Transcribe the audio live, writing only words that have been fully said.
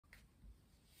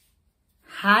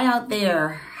Hi out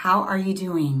there. How are you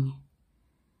doing?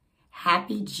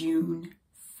 Happy June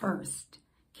 1st.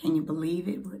 Can you believe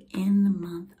it? We're in the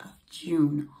month of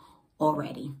June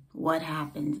already. What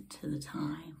happened to the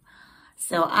time?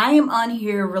 So I am on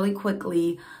here really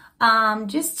quickly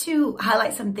just to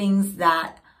highlight some things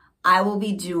that I will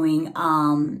be doing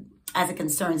as it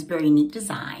concerns Very Unique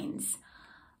Designs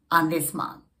this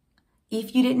month.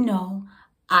 If you didn't know,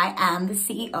 I am the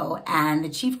CEO and the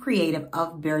Chief Creative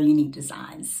of Very Unique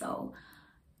Designs. So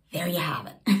there you have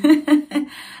it. And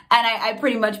I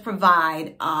pretty much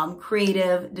provide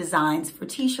creative designs for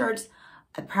t-shirts,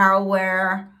 apparel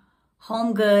wear,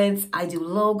 home goods. I do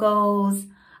logos.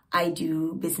 I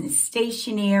do business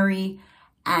stationery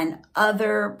and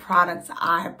other products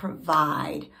I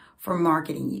provide for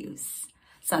marketing use.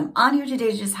 So I'm on here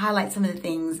today to just highlight some of the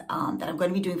things that I'm going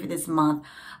to be doing for this month.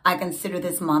 I consider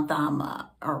this month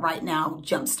right now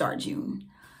Jumpstart June.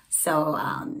 So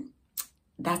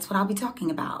that's what I'll be talking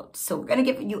about. So we're going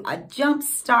to give you a jump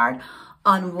start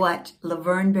on what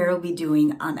LaVerne S Berry will be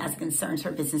doing as it concerns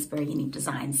her business, Very Unique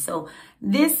Designs. So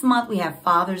this month we have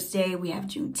Father's Day, we have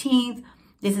Juneteenth.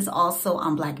 This is also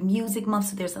Black Music Month.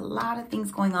 So there's a lot of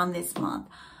things going on this month.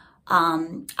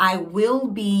 I will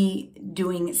be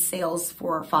doing sales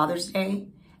for Father's Day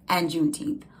and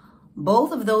Juneteenth.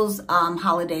 Both of those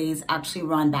holidays actually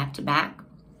run back to back.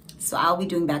 So I'll be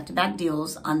doing back-to-back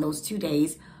deals on those 2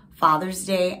 days, Father's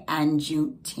Day and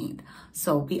Juneteenth.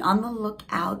 So be on the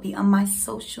lookout, be on my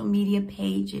social media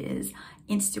pages,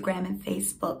 Instagram and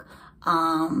Facebook,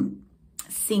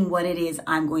 seeing what it is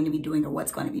I'm going to be doing or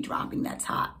what's going to be dropping that's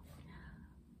hot.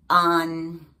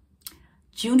 On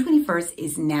June 21st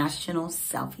is National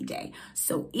Selfie Day.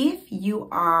 So if you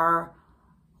are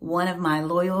one of my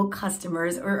loyal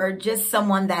customers or just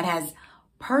someone that has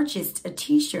purchased a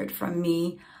t-shirt from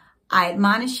me, I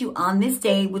admonish you on this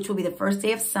day, which will be the first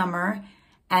day of summer.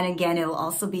 And again, it'll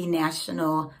also be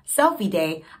National Selfie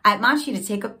Day. I admonish you to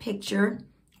take a picture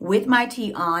with my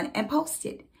tee on and post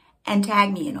it and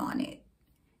tag me in on it.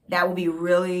 That will be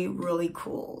really, really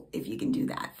cool if you can do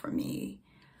that for me.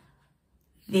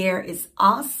 There is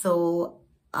also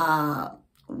a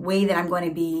way that I'm going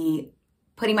to be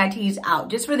putting my tees out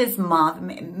just for this month,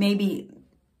 maybe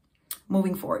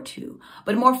moving forward too,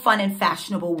 but a more fun and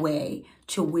fashionable way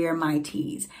to wear my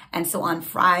tees. And so on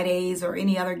Fridays or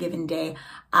any other given day,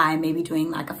 I may be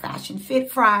doing like a Fashion Fit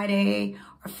Friday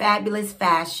or Fabulous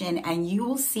Fashion, and you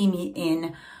will see me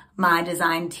in my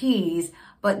design tees,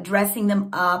 but dressing them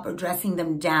up or dressing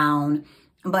them down,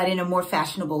 but in a more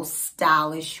fashionable,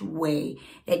 stylish way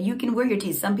that you can wear your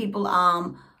tees. Some people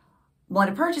want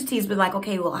to purchase tees, but like,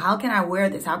 okay, well, how can I wear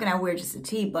this? How can I wear just a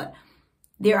tee? But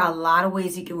there are a lot of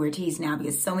ways you can wear tees now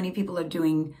because so many people are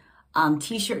doing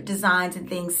t-shirt designs and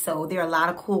things. So there are a lot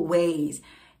of cool ways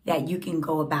that you can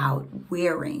go about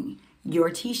wearing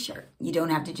your t-shirt. You don't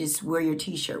have to just wear your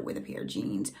t-shirt with a pair of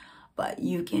jeans, but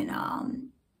you can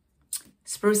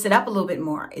spruce it up a little bit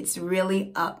more. It's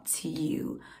really up to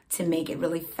you to make it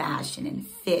really fashion and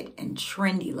fit and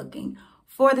trendy looking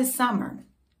for the summer.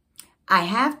 I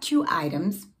have 2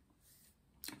 items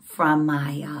from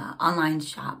my online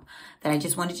shop that I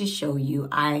just wanted to show you.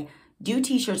 I do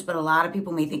t-shirts, but a lot of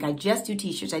people may think I just do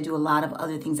t-shirts. I do a lot of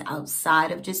other things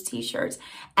outside of just t-shirts.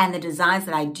 And the designs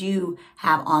that I do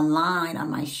have online on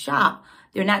my shop,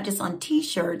 they're not just on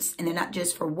t-shirts and they're not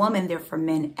just for women, they're for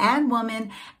men and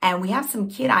women. And we have some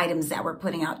kid items that we're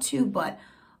putting out too, but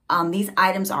these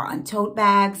items are on tote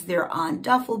bags, they're on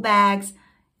duffel bags,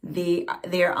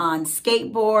 they're on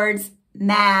skateboards,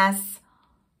 masks,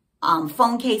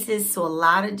 phone cases. So a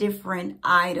lot of different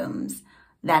items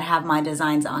that have my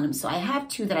designs on them. So I have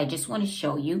 2 that I just want to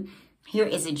show you. Here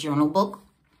is a journal book.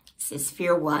 It says,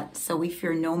 Fear What? So we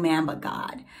fear no man but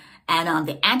God. And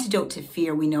the antidote to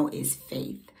fear we know is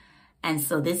faith. And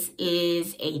so this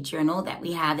is a journal that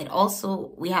we have.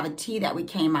 We have a tee that we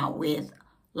came out with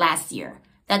last year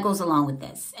that goes along with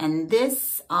this. And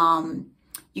this,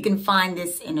 you can find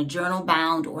this in a journal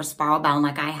bound or spiral bound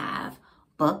like I have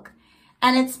book.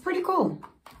 And it's pretty cool.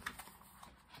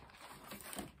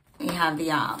 We have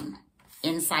the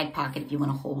inside pocket if you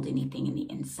want to hold anything in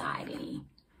the inside, any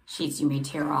sheets you may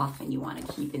tear off and you want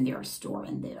to keep in there or store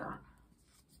in there.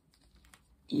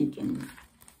 You can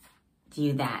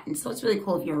do that. And so it's really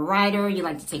cool if you're a writer, you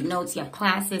like to take notes, you have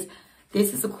classes.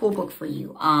 This is a cool book for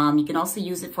you. You can also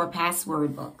use it for a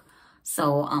password book.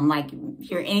 So like if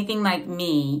you're anything like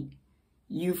me,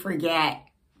 you forget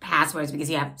passwords because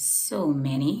you have so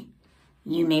many.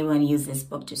 You may want to use this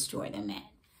book to store them in.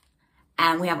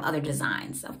 And we have other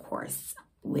designs, of course,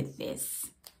 with this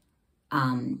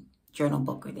journal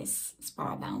book or this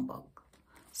spiral bound book.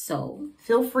 So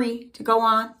feel free to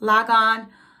log on,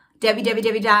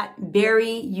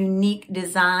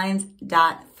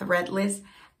 www.berryuniquedesigns.threadless,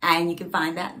 and you can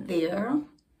find that there.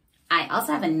 I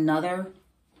also have another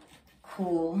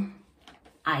cool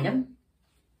item.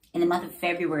 In the month of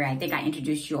February, I think I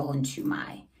introduced you all into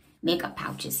my makeup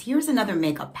pouches. Here's another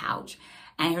makeup pouch.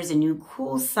 And here's a new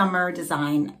cool summer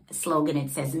design slogan.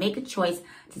 It says, make a choice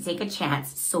to take a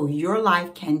chance so your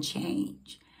life can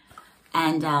change.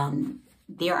 And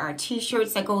there are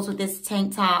t-shirts that goes with this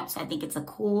tank top. So I think it's a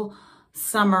cool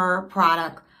summer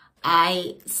product.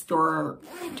 I store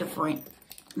different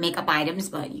makeup items,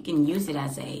 but you can use it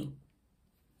as a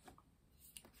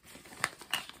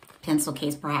pencil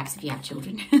case, perhaps, if you have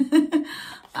children.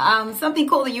 Something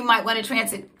cool that you might want to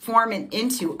transform it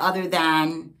into other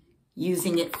than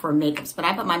using it for makeups. But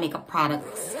I put my makeup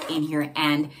products in here,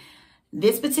 and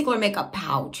this particular makeup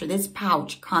pouch, or this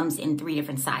pouch, comes in 3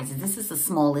 different sizes. This is the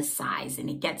smallest size, and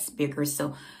it gets bigger,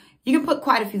 so you can put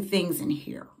quite a few things in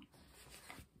here.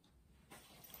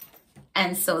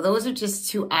 And so those are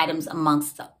just 2 items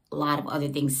amongst a lot of other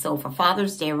things. So for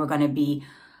Father's Day, we're going to be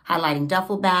highlighting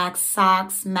duffel bags,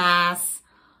 socks, masks,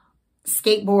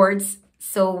 skateboards.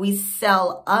 So we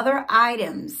sell other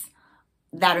items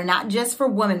that are not just for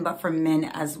women, but for men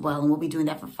as well. And we'll be doing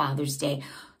that for Father's Day.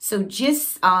 So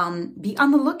just be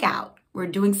on the lookout. We're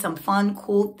doing some fun,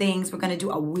 cool things. We're going to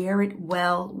do a Wear It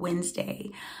Well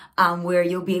Wednesday, where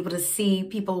you'll be able to see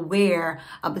people wear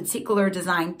a particular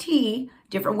design tee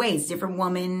different ways, different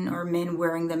women or men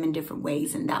wearing them in different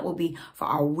ways. And that will be for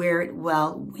our Wear It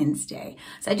Well Wednesday.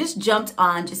 So I just jumped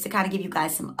on just to kind of give you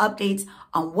guys some updates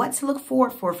on what to look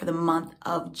forward for the month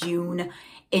of June.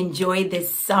 Enjoy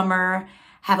this summer.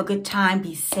 Have a good time.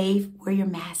 Be safe. Wear your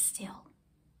mask still.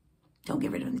 Don't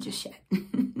get rid of them just yet.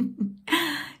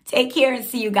 Take care and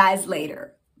see you guys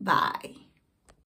later. Bye.